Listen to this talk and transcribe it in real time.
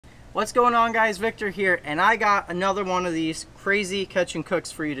What's going on, guys? Victor here, and I got another one of these crazy catch and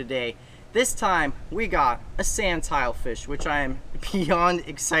cooks for you today. This time we got a sand tilefish, which I am beyond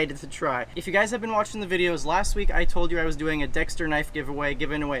excited to try. If you guys have been watching the videos, last week I told you I was doing a Dexter knife giveaway,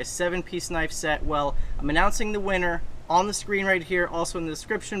 giving away a 7-piece knife set. Well, I'm announcing the winner on the screen right here, also in the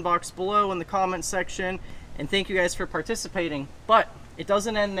description box below in the comment section, and thank you guys for participating. But it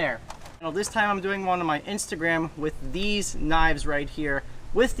doesn't end there. This time I'm doing one on my Instagram with these knives right here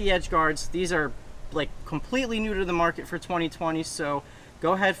with the edge guards. These are like completely new to the market for 2020, so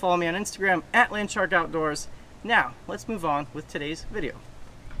go ahead, follow me on Instagram at Landshark Outdoors. Now let's move on with today's video.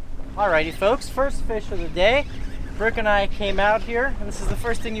 Alrighty folks, first fish of the day. Brooke and I came out here, and this is the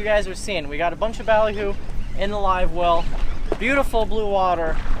first thing you guys are seeing. We got a bunch of ballyhoo in the live well, beautiful blue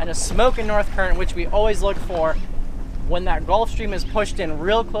water, and a smoking north current, which we always look for when that Gulf Stream is pushed in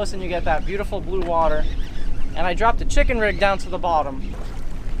real close and you get that beautiful blue water. And I dropped a chicken rig down to the bottom.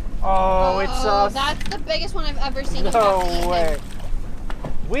 That's the biggest one I've ever seen. No way.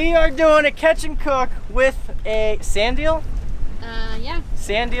 We are doing a catch and cook with a sand eel. Yeah.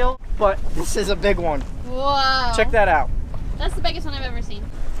 Sand eel, but this is a big one. Whoa. Check that out. That's the biggest one I've ever seen.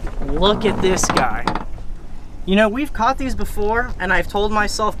 Look at this guy. You know, we've caught these before, and I've told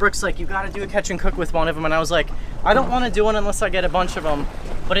myself, Brooke's like, you gotta do a catch and cook with one of them, and I was like, I don't want to do one unless I get a bunch of them.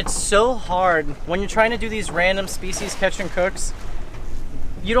 But it's so hard when you're trying to do these random species catch and cooks.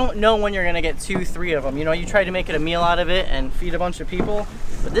 You don't know when you're gonna get 2, 3 of them. You know, you try to make it a meal out of it and feed a bunch of people,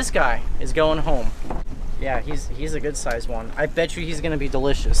 but this guy is going home. Yeah, he's a good sized one. I bet you he's gonna be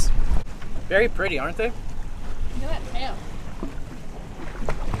delicious. Very pretty, aren't they? Look at that tail.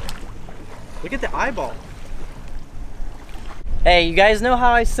 Look at the eyeball. Hey, you guys know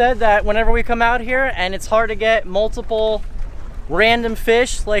how I said that whenever we come out here and it's hard to get multiple random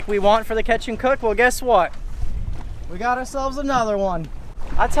fish like we want for the catch and cook? Well, guess what? We got ourselves another one.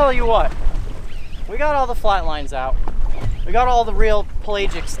 I tell you what, we got all the flat lines out. We got all the real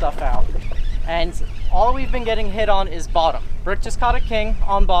pelagic stuff out. And all we've been getting hit on is bottom. Brooke just caught a king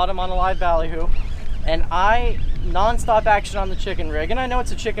on bottom on a live ballyhoo. And I non-stop action on the chicken rig. And I know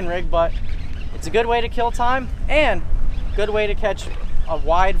it's a chicken rig, but it's a good way to kill time and good way to catch a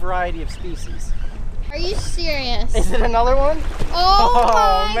wide variety of species. Are you serious? Is it another one?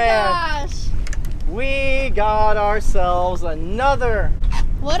 Oh my man. Gosh. We got ourselves another.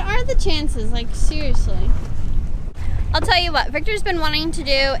 What are the chances? Like, seriously. I'll tell you what, Victor's been wanting to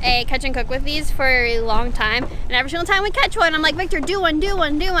do a catch and cook with these for a long time, and every single time we catch one, I'm like, Victor, do one, do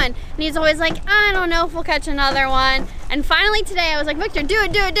one, do one. And he's always like, I don't know if we'll catch another one. And finally today I was like, Victor, do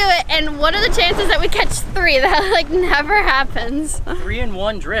it, do it, do it. And what are the chances that we catch 3? That like never happens. 3 in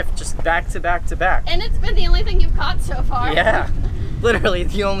 1 drift, just back to back to back. And it's been the only thing you've caught so far. Yeah, literally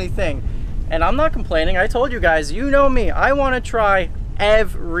the only thing. And I'm not complaining. I told you guys, you know me, I want to try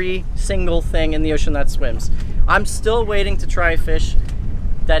every single thing in the ocean that swims. I'm still waiting to try a fish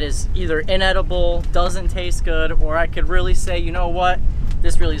that is either inedible, doesn't taste good, or I could really say, you know what,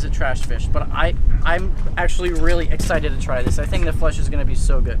 this really is a trash fish. But I'm actually really excited to try this. I think the flesh is gonna be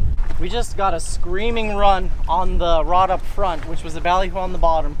so good. We just got a screaming run on the rod up front, which was a ballyhoo on the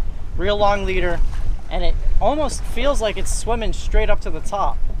bottom, real long leader, and it almost feels like it's swimming straight up to the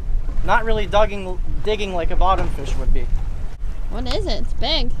top. Not really digging like a bottom fish would be. What is it? It's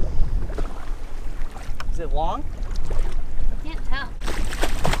big. Is it long? I can't tell.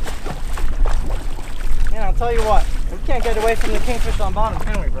 Man, I'll tell you what, we can't get away from the kingfish on bottom,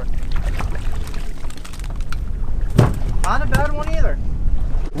 can we, Brooke? Not a bad one either.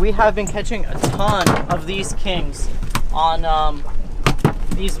 We have been catching a ton of these kings on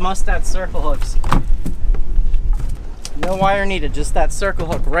these mustad circle hooks. No wire needed, just that circle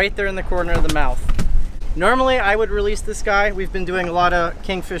hook right there in the corner of the mouth. Normally I would release this guy. We've been doing a lot of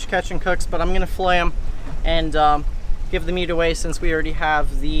kingfish catch and cooks, but I'm gonna fillet them and give the meat away since we already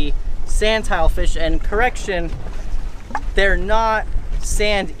have the sand tilefish. And correction, they're not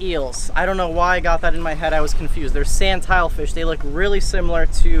sand eels. I don't know why I got that in my head. I was confused. They're sand tilefish. They look really similar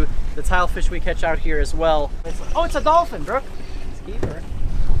to the tilefish we catch out here as well. It's a dolphin, Brooke. He's keeper.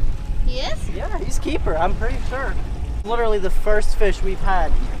 He is? Yeah, he's keeper, I'm pretty sure. Literally the first fish we've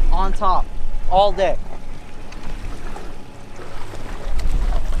had on top all day.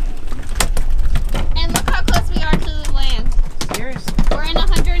 And look how close we are to the land. Seriously? We're in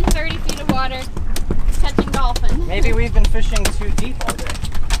 130 feet of water catching dolphins. Maybe we've been fishing too deep all day.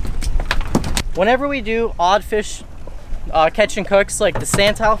 Whenever we do odd fish catch and cooks like the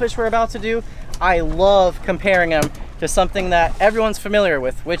sand tilefish we're about to do, I love comparing them to something that everyone's familiar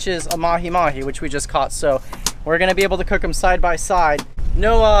with, which is a mahi-mahi, which we just caught. So we're gonna be able to cook them side by side.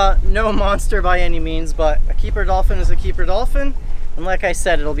 No monster by any means, but a keeper dolphin is a keeper dolphin. And like I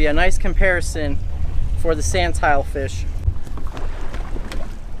said, it'll be a nice comparison for the sand tilefish.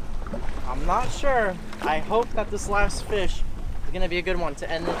 I'm not sure. I hope that this last fish is gonna be a good one to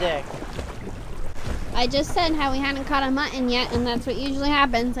end the day. I just said how we hadn't caught a mutton yet, and that's what usually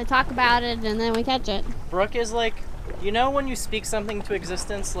happens. I talk about it and then we catch it. Brooke is like, you know when you speak something to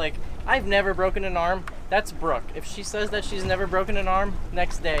existence, like, I've never broken an arm, that's Brooke. If she says that she's never broken an arm,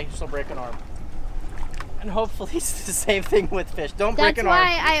 next day she'll break an arm. And hopefully it's the same thing with fish. Don't break an arm.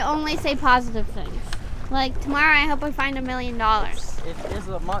 That's why I only say positive things. Like tomorrow I hope I find $1 million. It is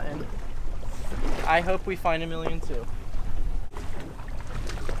a mutton. I hope we find $1 million too.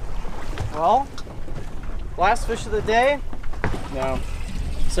 Well, last fish of the day? No.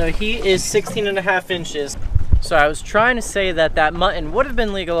 So he is 16.5 inches. So I was trying to say that that mutton would have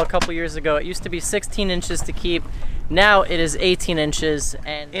been legal a couple years ago. It used to be 16 inches to keep. Now it is 18 inches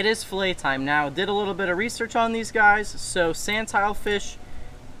and it is fillet time. Now, did a little bit of research on these guys. So sand tilefish,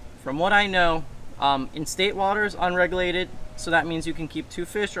 from what I know, in state waters, unregulated. So that means you can keep 2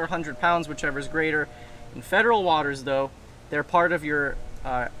 fish or 100 pounds, whichever is greater. In federal waters though, they're part of your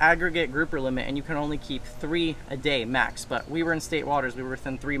aggregate grouper limit and you can only keep 3 a day max. But we were in state waters, we were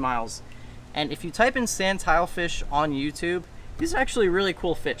within 3 miles. And if you type in sand tilefish on YouTube, these are actually really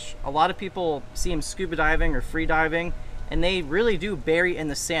cool fish. A lot of people see them scuba diving or free diving, and they really do bury in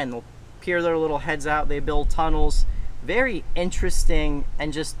the sand. They'll peer their little heads out, they build tunnels. Very interesting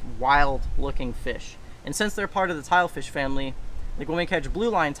and just wild looking fish. And since they're part of the tilefish family, like when we catch blue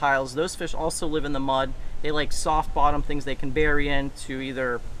line tiles, those fish also live in the mud. They like soft bottom things they can bury in to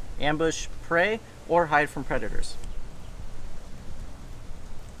either ambush prey or hide from predators.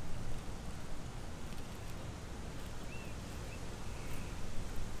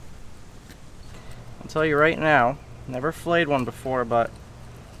 I'll tell you right now, never filleted one before, but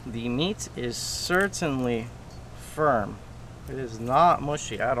the meat is certainly firm. It is not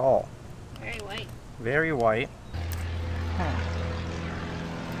mushy at all. Very white. Very white.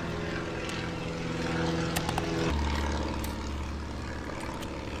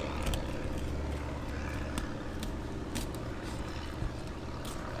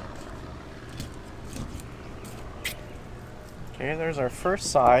 Okay, there's our first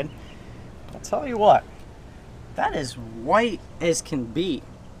side. I'll tell you what, that is white as can be.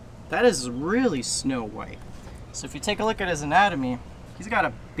 That is really snow white. So if you take a look at his anatomy, he's got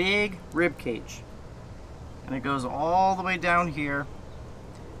a big rib cage. And it goes all the way down here.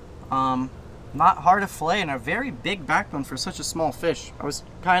 Not hard to fillet and a very big backbone for such a small fish. I was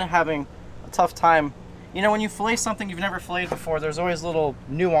kind of having a tough time. You know, when you fillet something you've never filleted before, there's always little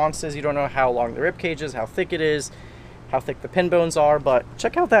nuances. You don't know how long the rib cage is, how thick it is, how thick the pin bones are, but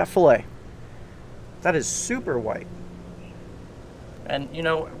check out that fillet. That is super white. And you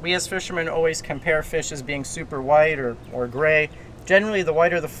know, we as fishermen always compare fish as being super white or gray. Generally, the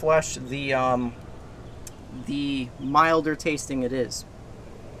whiter the flesh, the milder tasting it is.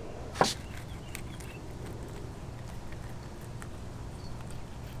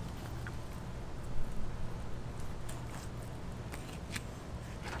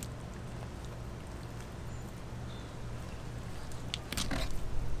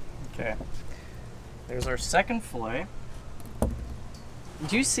 Okay, there's our second fillet.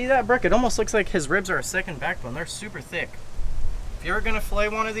 Do you see that, Brooke? It almost looks like his ribs are a second backbone. They're super thick. If you're gonna fillet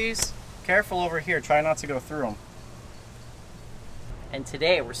one of these, careful over here. Try not to go through them. And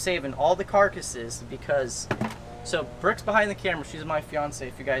today we're saving all the carcasses because, so Brooke's behind the camera. She's my fiance,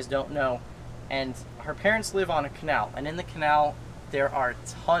 if you guys don't know. And her parents live on a canal. And in the canal, there are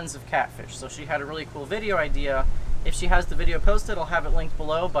tons of catfish. So she had a really cool video idea. If she has the video posted, I'll have it linked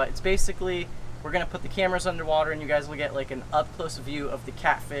below. But it's basically, we're gonna put the cameras underwater and you guys will get like an up close view of the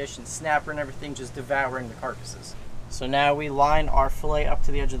catfish and snapper and everything just devouring the carcasses. So now we line our fillet up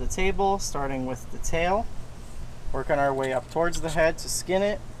to the edge of the table, starting with the tail, working our way up towards the head to skin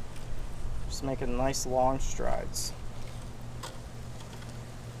it, just making nice long strides.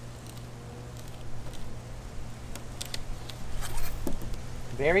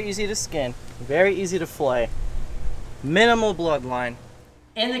 Very easy to skin, very easy to fillet, minimal bloodline.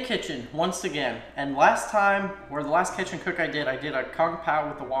 In the kitchen once again, and last time, or the last kitchen cook I did a kung pao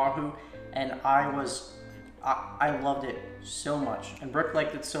with the wahoo, and I loved it so much, and Brooke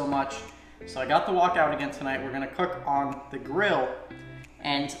liked it so much, so I got the wok out again tonight. We're gonna cook on the grill,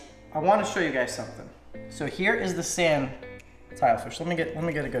 and I want to show you guys something. So here is the sand tilefish. Let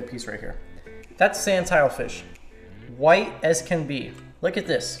me get a good piece right here. That's sand tilefish, white as can be. Look at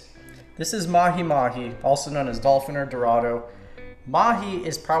this. This is mahi mahi, also known as dolphin or dorado. Mahi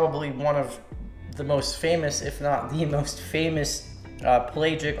is probably one of the most famous, if not the most famous,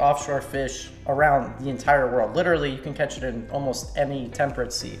 pelagic offshore fish around the entire world. Literally, you can catch it in almost any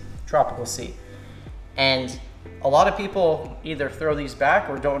temperate sea, tropical sea. And a lot of people either throw these back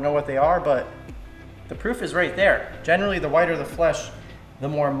or don't know what they are, but the proof is right there. Generally, the whiter the flesh, the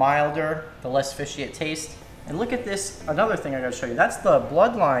more milder, the less fishy it tastes. And look at this, another thing I gotta show you. That's the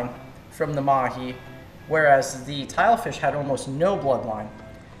bloodline from the mahi, whereas the tilefish had almost no bloodline.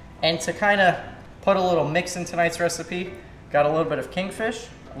 And to kind of put a little mix in tonight's recipe, got a little bit of kingfish,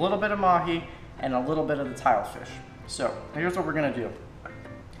 a little bit of mahi, and a little bit of the tilefish. So here's what we're gonna do.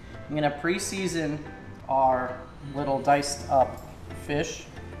 I'm gonna pre-season our little diced up fish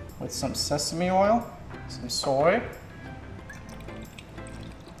with some sesame oil, some soy,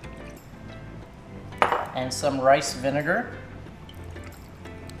 and some rice vinegar,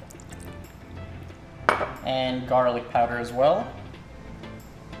 and garlic powder as well.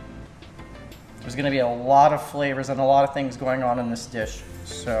 There's gonna be a lot of flavors and a lot of things going on in this dish.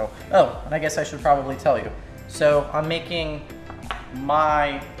 So, oh, and I guess I should probably tell you. So I'm making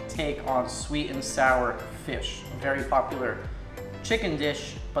my take on sweet and sour fish, a very popular chicken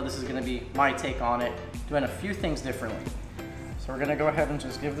dish, but this is gonna be my take on it, doing a few things differently. So we're gonna go ahead and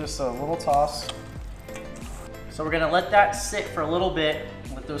just give this a little toss. So we're gonna let that sit for a little bit,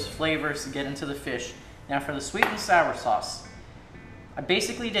 let those flavors get into the fish. Now for the sweet and sour sauce, I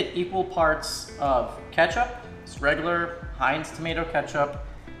basically did equal parts of ketchup. It's regular Heinz tomato ketchup.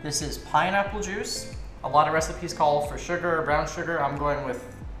 This is pineapple juice. A lot of recipes call for sugar or brown sugar. I'm going with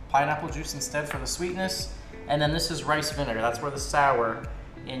pineapple juice instead for the sweetness. And then this is rice vinegar. That's where the sour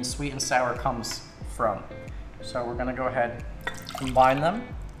in sweet and sour comes from. So we're gonna go ahead and combine them.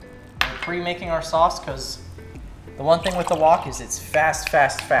 We're pre-making our sauce because the one thing with the wok is it's fast,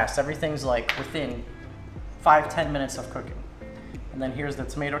 fast, fast. Everything's like within 5-10 minutes of cooking. And then here's the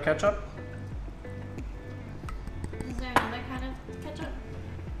tomato ketchup. Is there another kind of ketchup?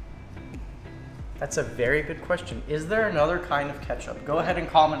 That's a very good question. Is there another kind of ketchup? Go ahead and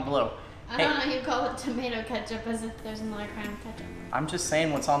comment below. I don't know, you call it tomato ketchup as if there's another kind of ketchup. I'm just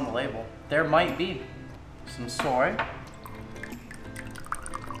saying what's on the label. There might be. Some soy.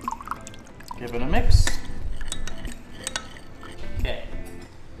 Give it a mix. Okay.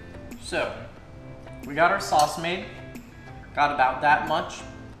 So, we got our sauce made. Got about that much.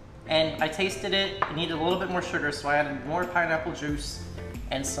 And I tasted it. It needed a little bit more sugar, so I added more pineapple juice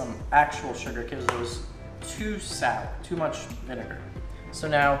and some actual sugar because it was too sour, too much vinegar. So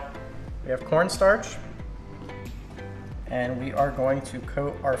now we have cornstarch, and we are going to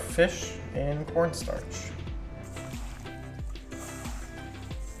coat our fish in cornstarch.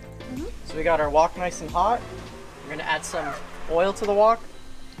 So we got our wok nice and hot. We're gonna add some oil to the wok,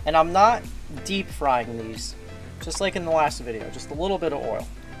 and I'm not deep frying these, just like in the last video, just a little bit of oil.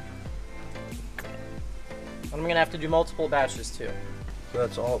 And I'm gonna have to do multiple batches too. So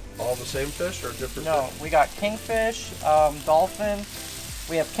that's all the same fish or different No, fish? we got kingfish, dolphin.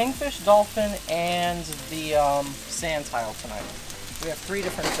 We have kingfish, dolphin, and the sand tile tonight. We have 3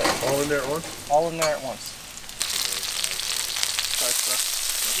 different fish. All in there at once? All in there at once. Sorry, sir.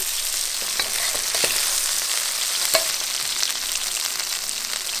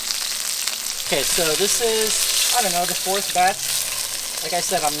 Okay, so this is, I don't know, the 4th batch. Like I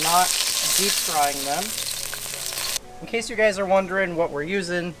said, I'm not deep frying them. In case you guys are wondering what we're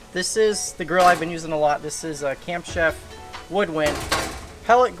using, this is the grill I've been using a lot. This is a Camp Chef Woodwind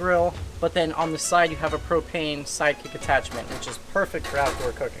pellet grill, but then on the side you have a propane sidekick attachment, which is perfect for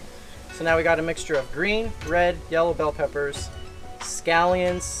outdoor cooking. So now we got a mixture of green, red, yellow bell peppers,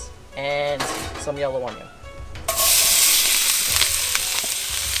 scallions, and some yellow onion.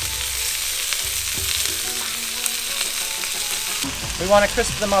 We want to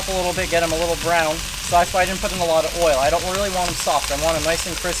crisp them up a little bit, get them a little brown, so that's why I didn't put in a lot of oil. I don't really want them soft, I want them nice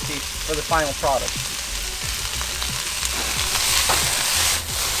and crispy for the final product.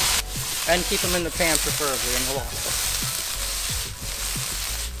 And keep them in the pan preferably, in the wok.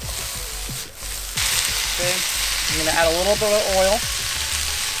 Okay, I'm going to add a little bit of oil.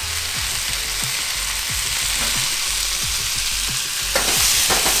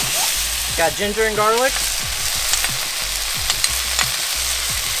 Got ginger and garlic,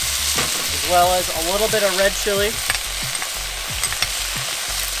 as well as a little bit of red chili.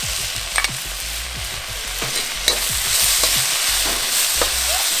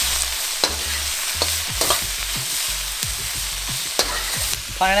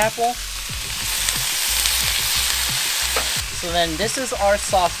 Pineapple. So then this is our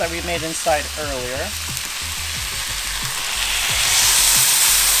sauce that we made inside earlier.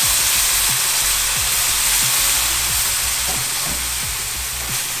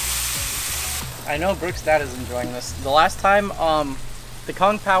 I know Brooke's dad is enjoying this. The last time the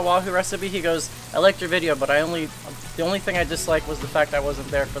Kung Pao Wahoo recipe, he goes, I liked your video, but the only thing I disliked was the fact I wasn't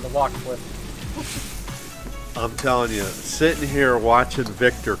there for the wok flip. I'm telling you, sitting here watching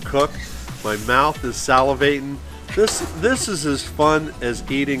Victor cook, my mouth is salivating. This is as fun as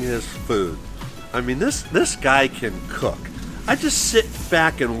eating his food. I mean, this guy can cook. I just sit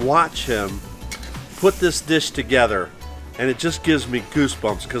back and watch him put this dish together, and it just gives me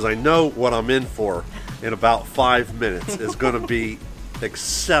goosebumps because I know what I'm in for in about 5 minutes. It's going to be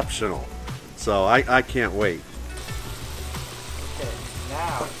exceptional. So I can't wait. Okay,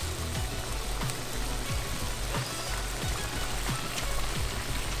 now.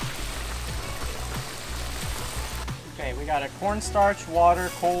 Okay, we got a cornstarch, water,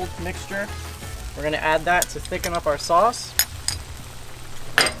 cold mixture. We're gonna add that to thicken up our sauce.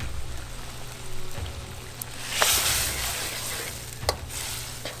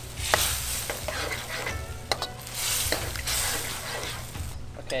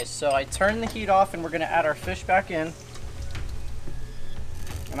 Okay, so I turned the heat off and we're gonna add our fish back in.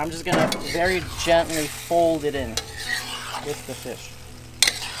 And I'm just gonna very gently fold it in with the fish.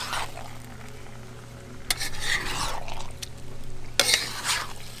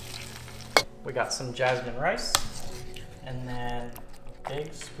 We got some jasmine rice, and then a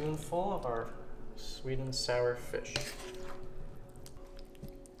big spoonful of our sweet and sour fish.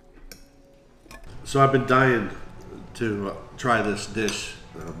 So I've been dying to try this dish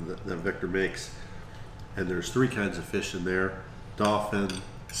that Victor makes, and there's 3 kinds of fish in there: dolphin,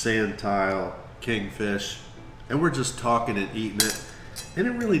 sand tile, kingfish, and we're just talking and eating it, and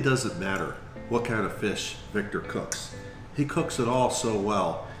it really doesn't matter what kind of fish Victor cooks. He cooks it all so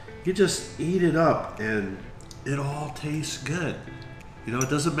well. You just eat it up and it all tastes good. You know, it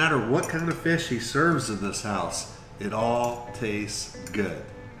doesn't matter what kind of fish he serves in this house, it all tastes good.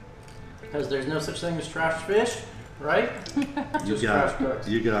 Because there's no such thing as trash fish, right? Just trash cooks.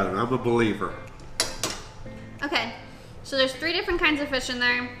 You got it. I'm a believer. Okay, so there's 3 different kinds of fish in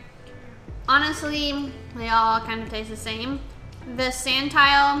there. Honestly, they all kind of taste the same. The sand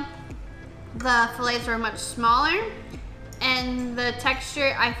tile, the fillets were much smaller, and the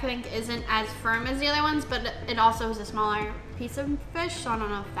texture I think isn't as firm as the other ones, but it also is a smaller piece of fish, so I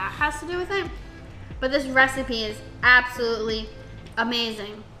don't know if that has to do with it. But this recipe is absolutely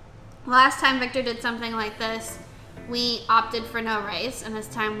amazing. Last time Victor did something like this, we opted for no rice, and this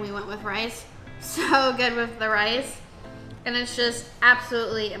time we went with rice. So good with the rice, and it's just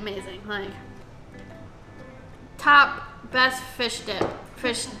absolutely amazing. Like, top best fish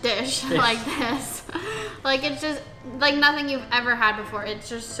dish like this. Like, it's just like nothing you've ever had before. It's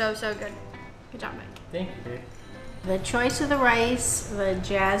just so good. Good job, Mike. Thank you, Dave. The choice of the rice, the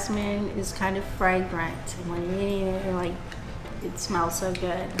jasmine is kind of fragrant. And when you're eating it, like, it smells so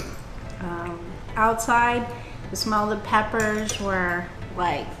good. Outside, the smell of the peppers were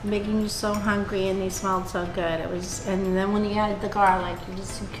like making you so hungry, and they smelled so good. It was, and then when you added the garlic, you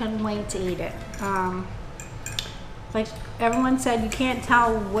couldn't wait to eat it. Like everyone said, you can't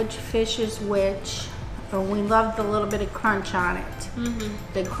tell which fish is which. We loved the little bit of crunch on it. Mm-hmm.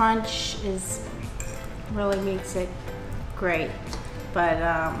 The crunch really makes it great. But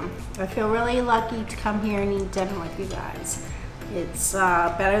I feel really lucky to come here and eat dinner with you guys. It's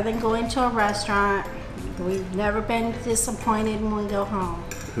better than going to a restaurant. We've never been disappointed when we go home.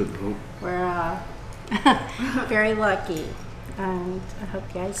 We're very lucky, and I hope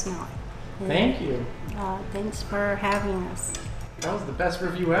you guys know it. Thank you. Thanks for having us. That was the best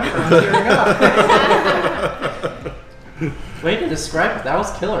review ever. I'm tearing up. Way to describe it. That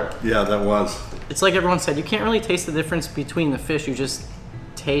was killer. Yeah, that was. It's like everyone said, you can't really taste the difference between the fish. You just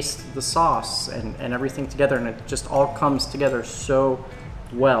taste the sauce and everything together, and it just all comes together so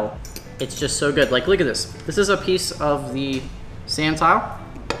well. It's just so good. Like, look at this. This is a piece of the sand tile,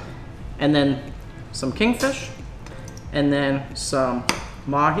 and then some kingfish, and then some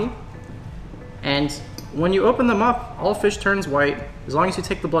mahi. And when you open them up, all fish turns white. As long as you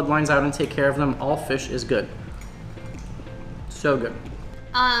take the bloodlines out and take care of them, all fish is good. So good.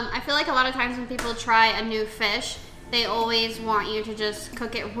 I feel like a lot of times when people try a new fish, they always want you to just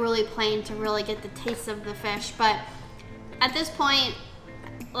cook it really plain to really get the taste of the fish. But at this point,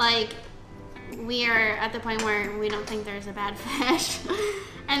 like, we are at the point where we don't think there's a bad fish.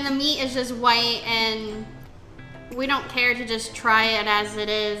 And the meat is just white, and we don't care to just try it as it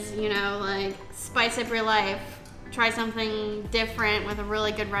is, you know, like, spice up your life. Try something different with a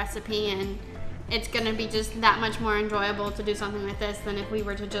really good recipe, and it's gonna be just that much more enjoyable to do something like this than if we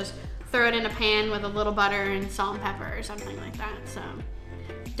were to just throw it in a pan with a little butter and salt and pepper or something like that. So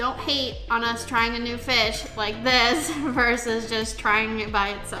don't hate on us trying a new fish like this versus just trying it by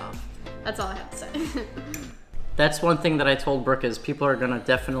itself. That's all I have to say. That's one thing that I told Brooke is people are gonna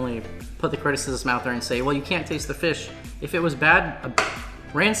definitely put the criticism out there and say, well, you can't taste the fish. If it was bad, a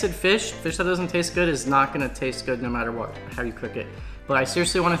rancid fish that doesn't taste good is not gonna taste good no matter what, how you cook it. But I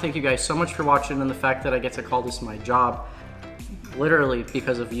seriously wanna thank you guys so much for watching and the fact that I get to call this my job, literally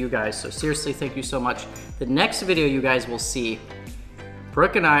because of you guys. So seriously, thank you so much. The next video you guys will see,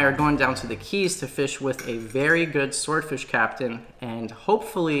 Brooke and I are going down to the Keys to fish with a very good swordfish captain and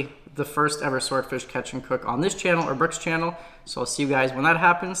hopefully the first ever swordfish catch and cook on this channel or Brooke's channel. So I'll see you guys when that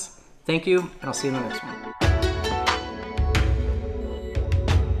happens. Thank you, and I'll see you in the next one.